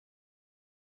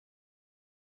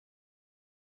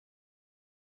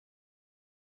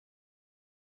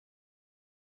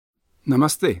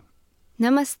नमस्ते।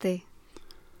 नमस्ते।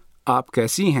 आप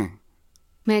कैसी हैं?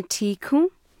 मैं ठीक हूँ।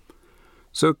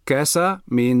 So, कैसा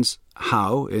means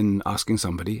how in asking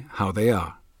somebody how they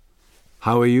are.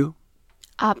 How are you?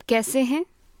 आप कैसे हैं?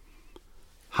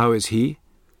 How is he?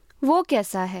 वो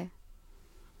कैसा है?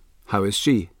 How is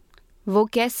she? वो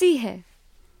कैसी है?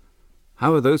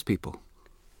 How are those people?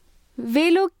 वे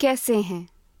लोग कैसे हैं?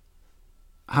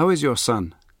 How is your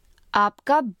son?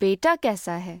 आपका बेटा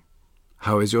कैसा है?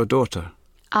 How is your daughter?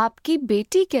 आपकी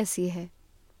बेटी कैसी है?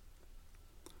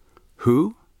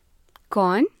 Who?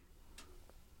 कौन?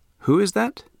 Who is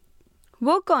that?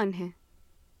 वो कौन है?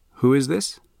 Who is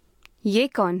this? ये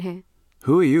कौन है?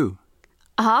 Who are you?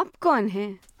 आप कौन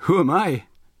हैं? Who am I?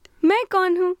 मैं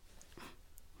कौन हूँ?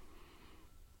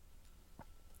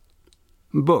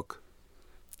 Book.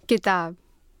 किताब।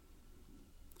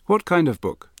 What kind of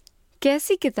book?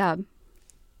 कैसी किताब?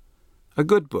 A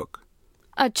good book.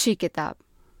 अच्छी किताब।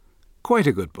 Quite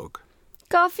a good book.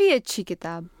 काफी अच्छी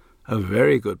किताब। A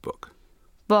very good book.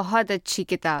 बहुत अच्छी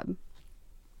किताब।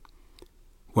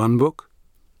 One book.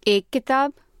 एक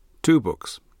किताब। 2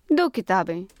 books. 2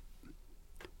 किताबें।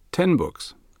 10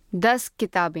 books. 10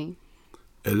 किताबें।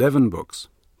 11 books.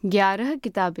 11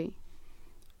 किताबें।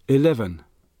 11.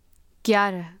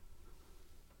 11।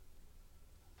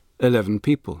 11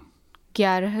 people.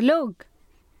 11 लोग।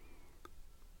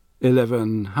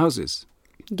 11 houses.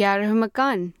 11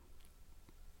 मकान।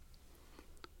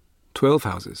 12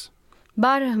 houses.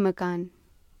 12 मकान।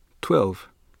 12.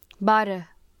 12।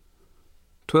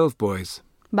 12 boys.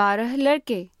 12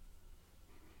 लड़के।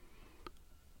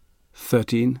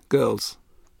 13 girls.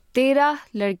 13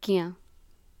 लड़कियां।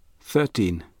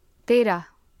 13. 13।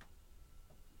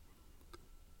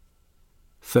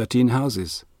 13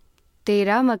 houses.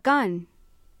 13 मकान।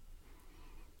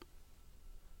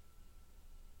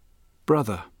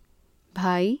 Brother.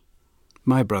 भाई।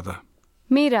 My brother.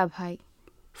 मेरा भाई।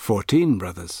 14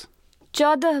 brothers.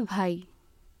 14 भाई।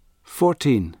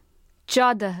 14.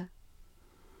 14।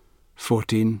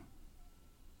 14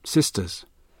 sisters.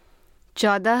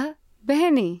 14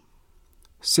 बहनें।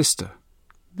 Sister.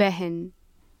 बहन।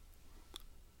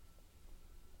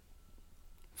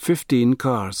 15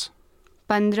 cars.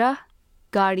 15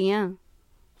 गाड़ियां।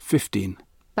 15.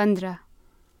 15।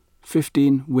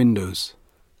 15 windows.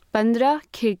 15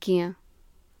 खिड़कियां।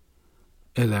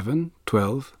 11,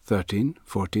 12, 13,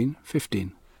 14,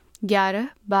 15. 11,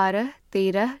 12,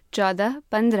 13, 14,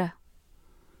 15।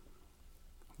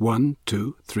 1,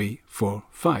 2, 3, 4,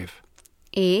 5.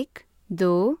 1,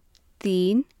 2,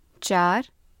 3, 4,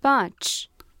 5।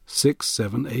 6,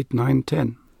 7, 8, 9,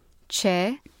 10.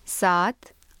 6,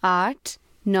 7, 8,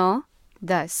 9,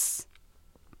 10।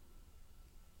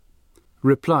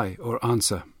 Reply or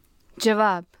answer.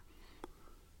 जवाब।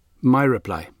 My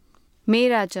reply.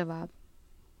 मेरा जवाब।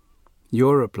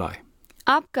 Your reply.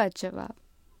 आपका जवाब।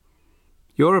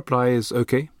 Your reply is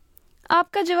okay.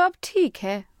 आपका जवाब ठीक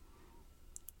है।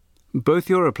 Both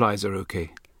your replies are okay.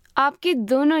 आपके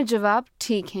दोनों जवाब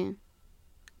ठीक हैं।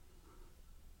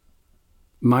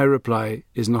 My reply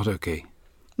is not okay.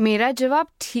 मेरा जवाब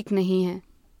ठीक नहीं है।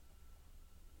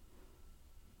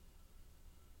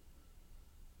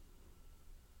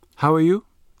 How are you?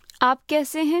 आप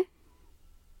कैसे हैं?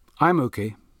 I'm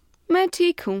okay. मैं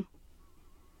ठीक हूँ।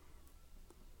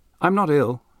 I'm not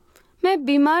ill. मैं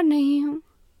बीमार नहीं हूँ।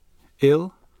 Ill?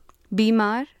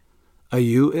 बीमार? Are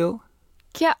you ill?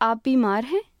 क्या आप बीमार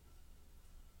हैं?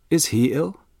 Is he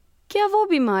ill? क्या वो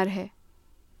बीमार है?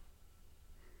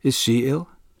 Is she ill?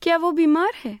 क्या वो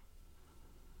बीमार है?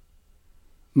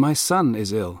 My son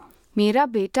is ill. मेरा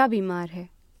बेटा बीमार है।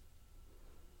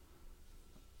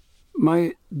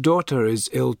 My daughter is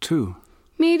ill too.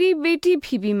 मेरी बेटी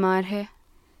भी बीमार है।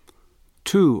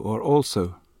 Too or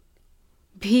also.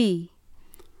 भी।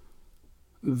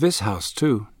 This house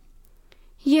too.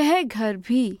 यह घर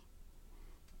भी।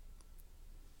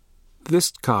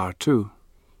 This car too.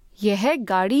 यह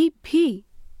गाड़ी भी।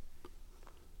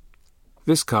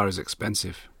 This car is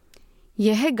expensive.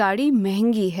 यह गाड़ी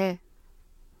महंगी है।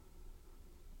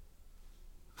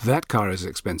 That car is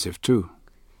expensive too.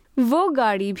 वो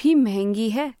गाड़ी भी महंगी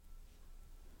है।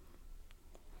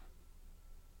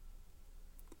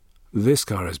 This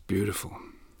car is beautiful.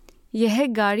 यह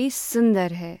गाड़ी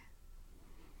सुंदर है।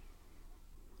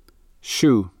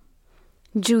 Shoe.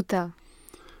 जूता।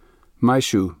 My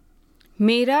shoe.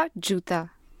 मेरा जूता।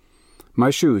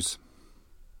 My shoes.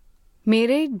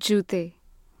 मेरे जूते।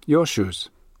 Your shoes.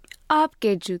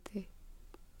 आपके जूते।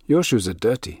 Your shoes are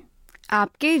dirty.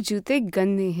 आपके जूते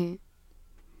गंदे हैं।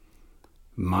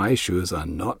 My shoes are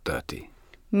not dirty.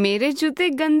 मेरे जूते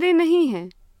गंदे नहीं हैं।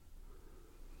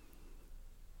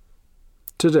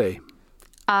 Today.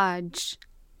 आज.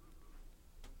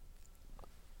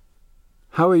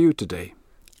 How are you today?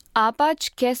 आप आज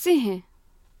कैसे हैं?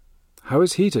 How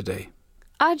is he today?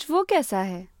 आज वो कैसा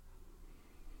है?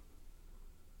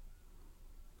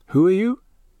 Who are you?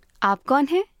 आप कौन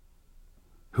हैं?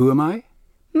 Who am I?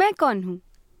 मैं कौन हूँ?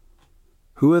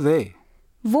 Who are they?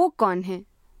 वो कौन है?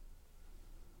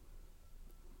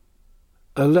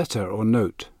 A letter or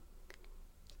note.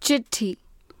 चिट्ठी.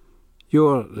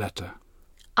 Your letter.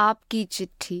 आपकी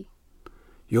चिट्ठी.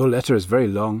 Your letter is very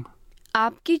long.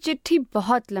 आपकी चिट्ठी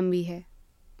बहुत लंबी है.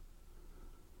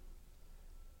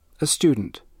 A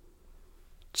student.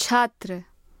 छात्र.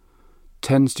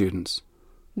 10 students.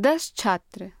 10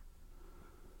 छात्र.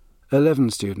 11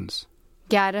 students.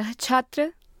 11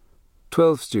 छात्र.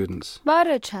 12 students.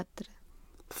 12 छात्र.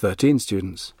 13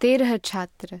 students. 13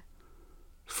 छात्र.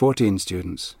 14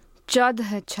 students.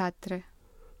 14 छात्र.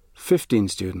 15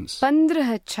 students.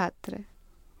 15 छात्र.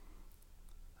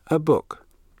 A book.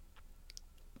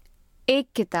 एक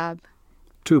किताब.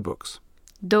 2 books.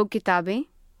 2 किताबें.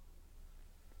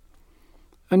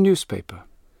 A newspaper.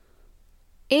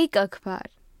 एक अखबार.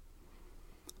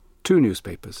 2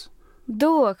 newspapers. 2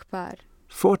 अखबार.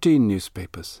 14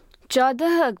 newspapers.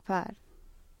 14 अखबार.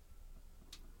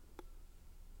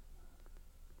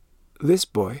 This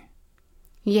boy.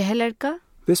 यह लड़का.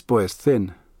 This boy is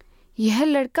thin. यह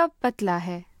लड़का पतला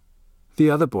है. The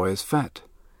other boy is fat.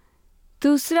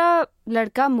 दूसरा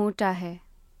लड़का मोटा है.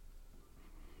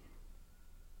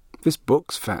 This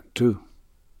book's fat too.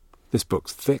 This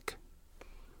book's thick.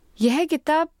 यह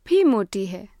किताब भी मोटी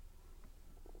है.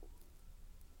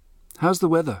 How's the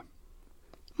weather?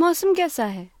 मौसम कैसा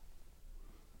है?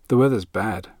 The weather's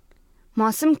bad.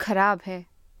 मौसम खराब है.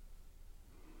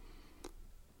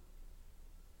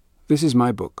 This is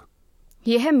my book.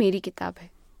 यह मेरी किताब है.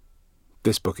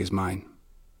 This book is mine.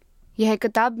 यह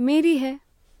किताब मेरी है.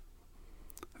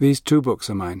 These 2 books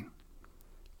are mine.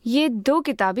 ये 2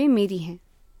 किताबें मेरी हैं.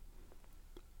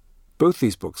 Both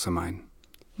these books are mine.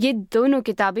 ये दोनों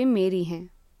किताबें मेरी हैं.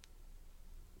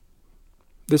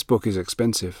 This book is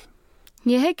expensive.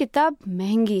 यह किताब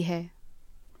महंगी है.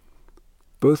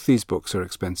 Both these books are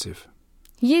expensive.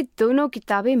 ये दोनों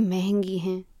किताबें महंगी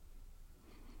हैं.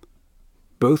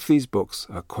 Both these books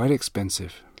are quite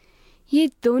expensive. ये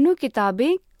दोनों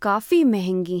किताबें काफी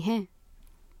महंगी हैं.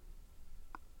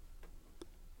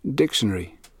 Dictionary.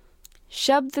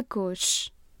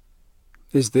 शब्दकोश.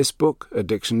 Is this book a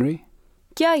dictionary?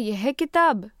 क्या यह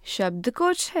किताब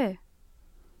शब्दकोश है?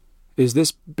 Is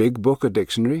this big book a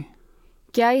dictionary?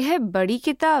 क्या यह बड़ी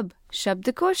किताब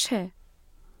शब्दकोश है?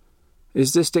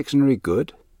 Is this dictionary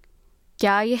good?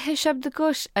 क्या यह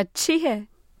शब्दकोश अच्छी है?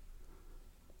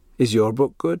 Is your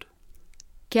book good?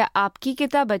 क्या आपकी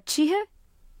किताब अच्छी है?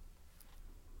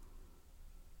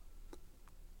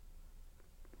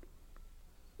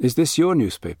 Is this your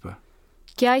newspaper?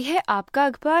 क्या यह आपका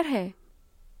अखबार है?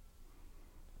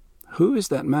 Who is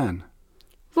that man?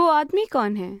 वो आदमी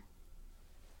कौन है?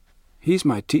 He's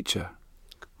my teacher.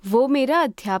 वो मेरा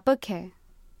अध्यापक है.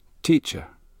 Teacher.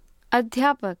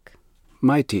 अध्यापक.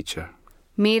 My teacher.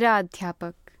 मेरा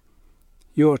अध्यापक.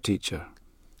 Your teacher.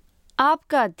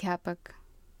 आपका अध्यापक.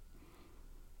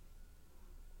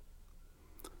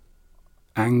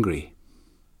 Angry.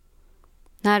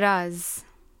 नाराज.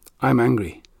 I'm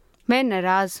angry. मैं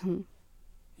नाराज हूँ.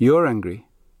 You're angry.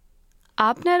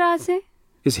 आप नाराज हैं?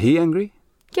 Is he angry?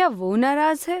 क्या वो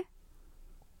नाराज है?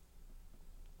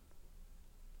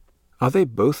 Are they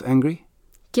both angry?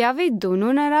 क्या वे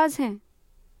दोनों नाराज हैं?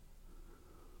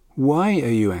 Why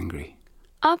are you angry?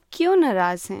 आप क्यों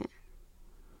नाराज हैं?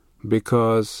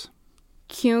 Because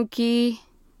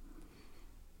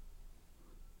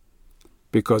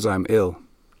I'm ill.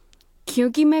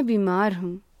 क्योंकि मैं बीमार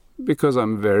हूँ. Because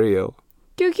I'm very ill.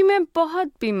 क्योंकि मैं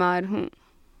बहुत बीमार हूँ.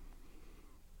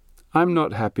 I'm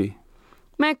not happy.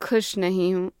 मैं खुश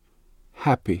नहीं हूँ.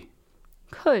 Happy.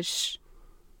 खुश.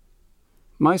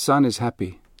 My son is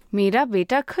happy. मेरा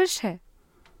बेटा खुश है.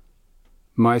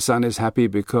 My son is happy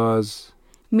because...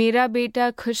 मेरा बेटा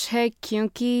खुश है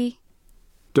क्योंकि...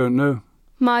 Don't know.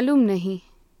 मालूम नहीं.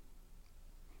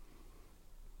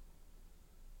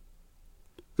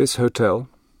 This hotel.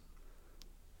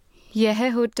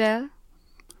 यह hotel.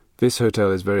 This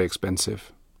hotel is very expensive.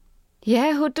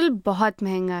 यह होटल बहुत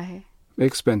महंगा है.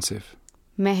 Expensive.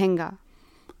 महंगा.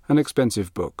 An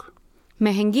expensive book.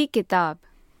 महंगी किताब.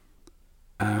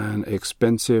 An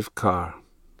expensive car.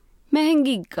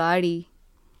 महंगी गाड़ी.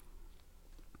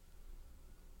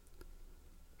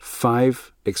 5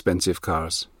 expensive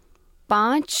cars.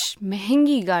 5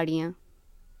 महंगी गाड़ियाँ.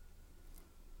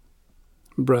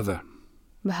 Brother.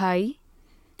 भाई.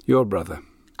 Your brother.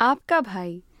 आपका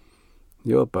भाई.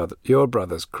 Your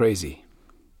brother's crazy.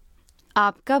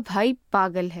 आपका भाई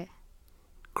पागल है.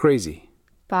 Crazy.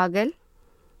 पागल.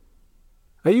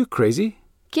 Are you crazy?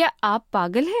 क्या आप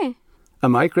पागल हैं?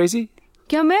 Am I crazy?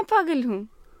 क्या मैं पागल हूँ?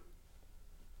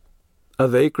 Are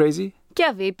they crazy? क्या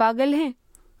वे पागल हैं?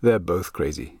 They're both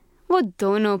crazy. वो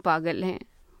दोनों पागल हैं.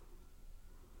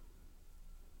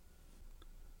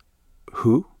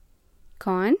 Who?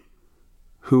 कौन?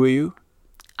 Who are you?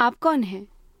 आप कौन हैं?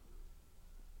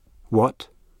 What?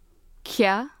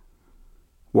 क्या?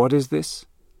 What is this?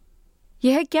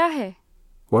 यह क्या है?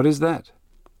 What is that?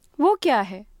 वो क्या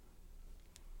है?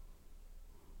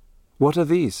 What are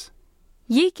these?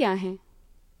 ये क्या हैं?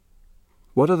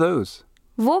 What are those?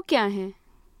 वो क्या हैं?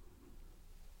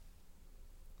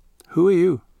 Who are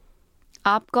you?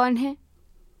 आप कौन हैं?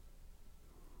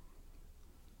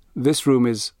 This room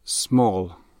is small.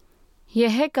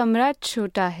 यह कमरा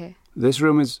छोटा है. This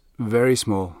room is very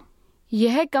small.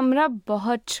 यह कमरा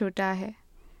बहुत छोटा है.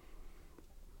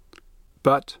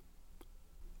 But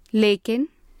लेकिन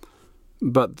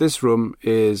this room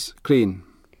is clean.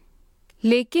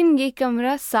 लेकिन ये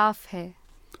कमरा साफ है.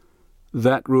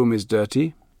 That room is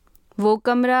dirty. वो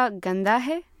कमरा गंदा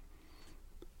है.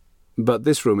 But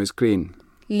this room is clean.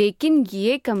 लेकिन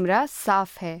ये कमरा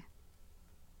साफ है.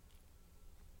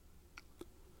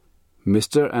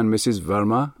 Mr. and Mrs.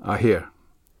 Verma are here.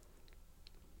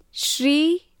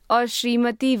 Shri और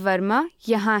श्रीमती वर्मा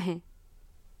यहाँ हैं.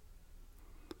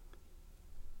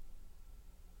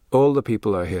 All the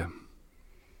people are here.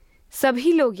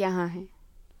 सभी लोग यहाँ हैं.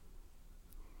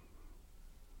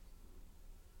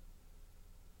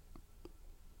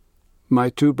 My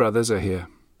two brothers are here.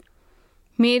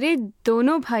 मेरे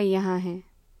दोनों भाई यहाँ हैं.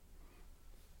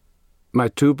 My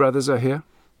two brothers are here.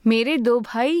 मेरे दो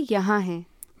भाई यहाँ हैं.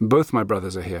 Both my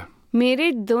brothers are here.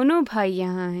 मेरे दोनों भाई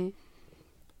यहाँ हैं.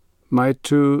 My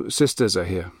two sisters are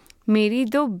here. मेरी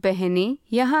दो बहनें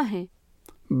यहाँ हैं.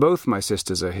 Both my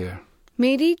sisters are here.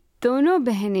 मेरी दोनों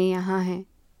बहनें यहाँ हैं.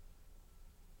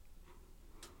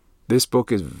 This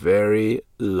book is very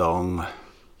long.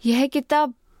 यह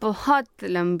किताब बहुत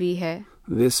लंबी है.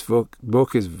 This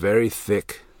book is very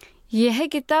thick. यह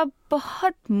किताब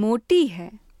बहुत मोटी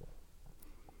है.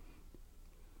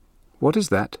 What is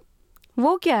that?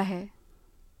 वो क्या है?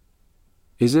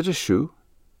 Is it a shoe?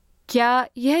 क्या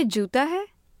यह जूता है?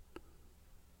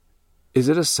 Is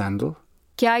it a sandal?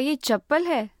 क्या ये चप्पल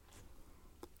है?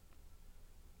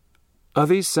 Are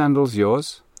these sandals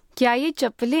yours? क्या ये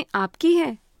चप्पलें आपकी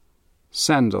हैं?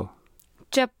 Sandal.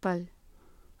 Chappal.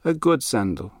 A good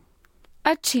sandal.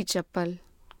 अच्छी चप्पल.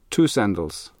 Two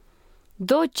sandals.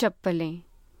 दो चप्पलें.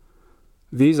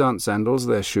 These aren't sandals,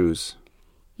 they're shoes.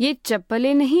 ये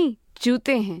चप्पलें नहीं,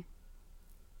 जूते हैं.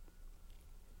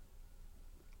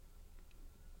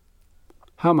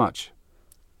 How much?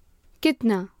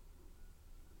 कितना?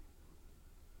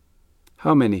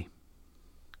 How many?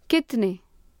 कितने?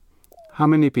 How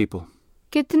many people?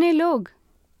 कितने लोग?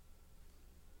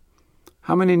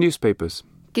 How many newspapers?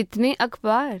 कितने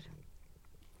अखबार?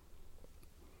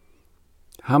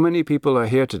 How many people are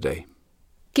here today?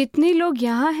 कितने लोग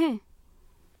यहाँ हैं?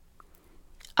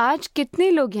 आज कितने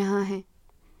लोग यहाँ हैं?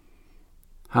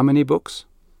 How many books?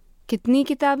 कितनी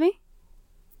किताबें?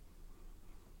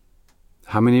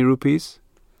 How many rupees?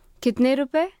 कितने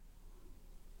रुपए?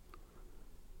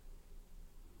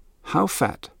 How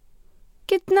fat?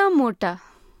 कितना मोटा?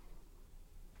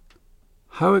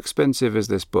 How expensive is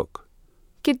this book?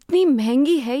 कितनी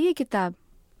महंगी है ये किताब?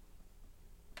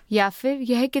 या फिर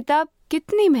यह किताब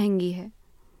कितनी महंगी है?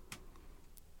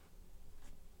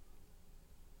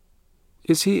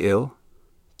 Is he ill?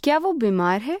 क्या वो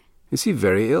बीमार है? Is he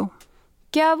very ill?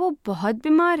 क्या वो बहुत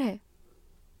बीमार है?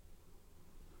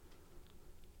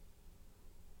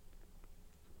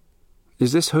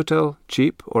 Is this hotel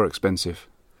cheap or expensive?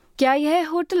 क्या यह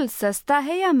होटल सस्ता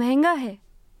है या महंगा है?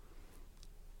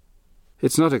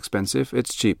 It's not expensive,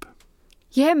 it's cheap.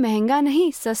 यह महंगा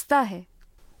नहीं, सस्ता है.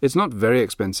 It's not very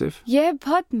expensive. यह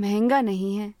बहुत महंगा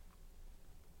नहीं है.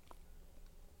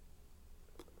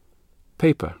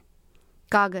 Paper.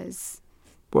 कागज.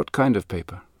 What kind of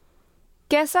paper?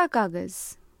 कैसा कागज?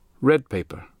 Red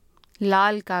paper.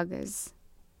 लाल कागज.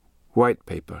 White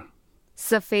paper.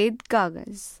 सफेद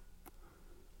कागज.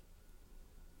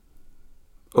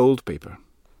 Old paper.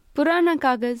 पुराना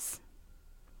कागज.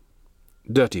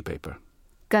 Dirty paper.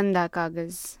 गंदा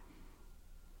कागज.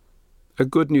 A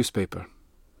good newspaper.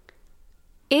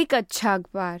 एक अच्छा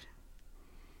अखबार.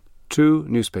 Two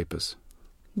newspapers.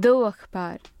 दो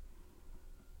अखबार.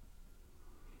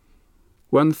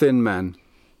 One thin man.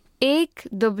 एक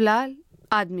दुबला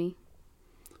आदमी.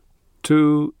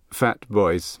 Two fat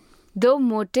boys. दो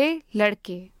मोटे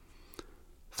लड़के.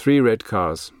 3 red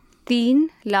cars. 3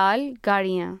 लाल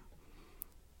गाड़ियाँ.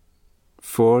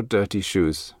 4 dirty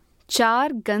shoes.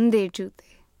 4 गंदे जूते.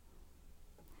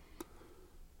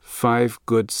 5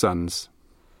 good sons.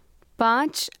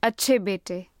 5 अच्छे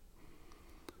बेटे.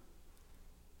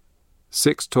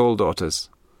 6 tall daughters.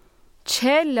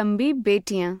 6 लंबी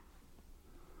बेटियाँ.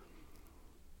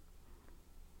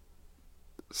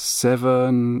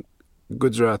 7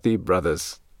 Gujarati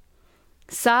brothers.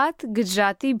 7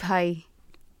 गुजराती भाई.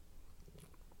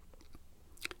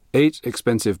 8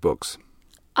 expensive books.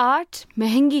 8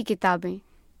 महंगी किताबें.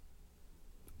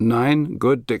 9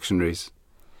 good dictionaries.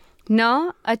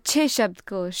 9 अच्छे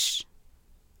शब्दकोश.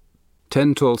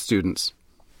 10 tall students.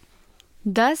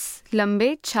 10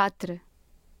 लंबे छात्र.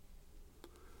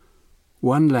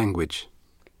 1 language.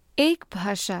 1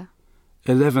 भाषा.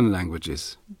 11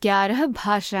 languages. 11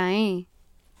 भाषाएं.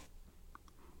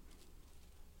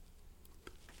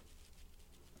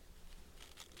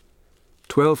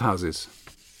 12 houses.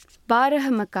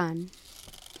 12 मकान.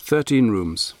 13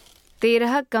 rooms.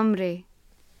 13 कमरे.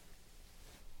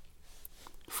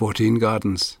 14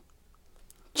 gardens.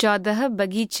 14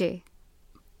 बगीचे.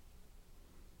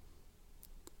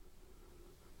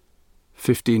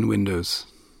 15 windows.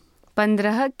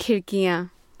 15 खिड़कियाँ.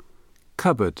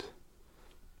 Cupboard.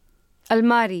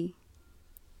 अलमारी.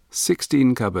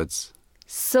 16 cupboards.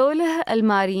 16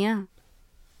 अलमारियाँ.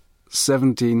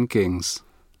 17 kings.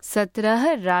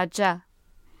 17 राजा.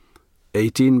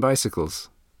 18 bicycles.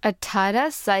 18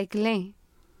 साइकिलें.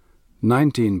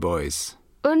 19 boys.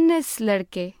 19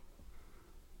 लड़के.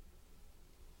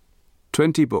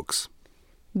 20 books.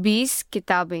 20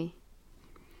 किताबें.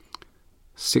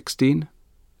 16.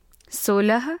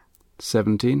 16.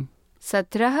 17.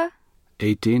 17.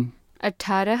 18.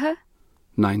 18.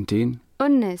 19.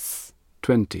 19.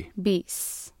 20.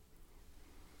 20.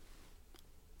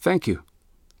 Thank you.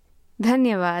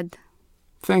 धन्यवाद.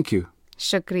 Thank you.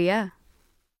 शुक्रिया.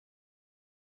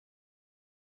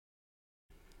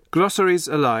 Glossaries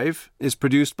Alive is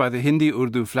produced by the Hindi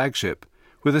Urdu flagship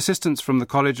with assistance from the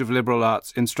College of Liberal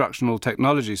Arts Instructional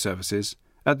Technology Services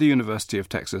at the University of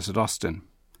Texas at Austin.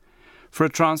 For a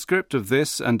transcript of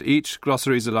this and each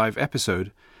Glossaries Alive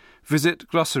episode, visit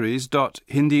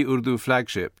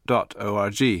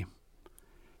glossaries.hindiurduflagship.org.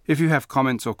 If you have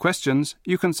comments or questions,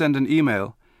 you can send an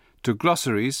email to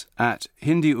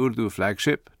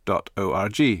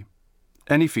glossaries@hindiurduflagship.org.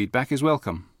 Any feedback is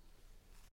welcome.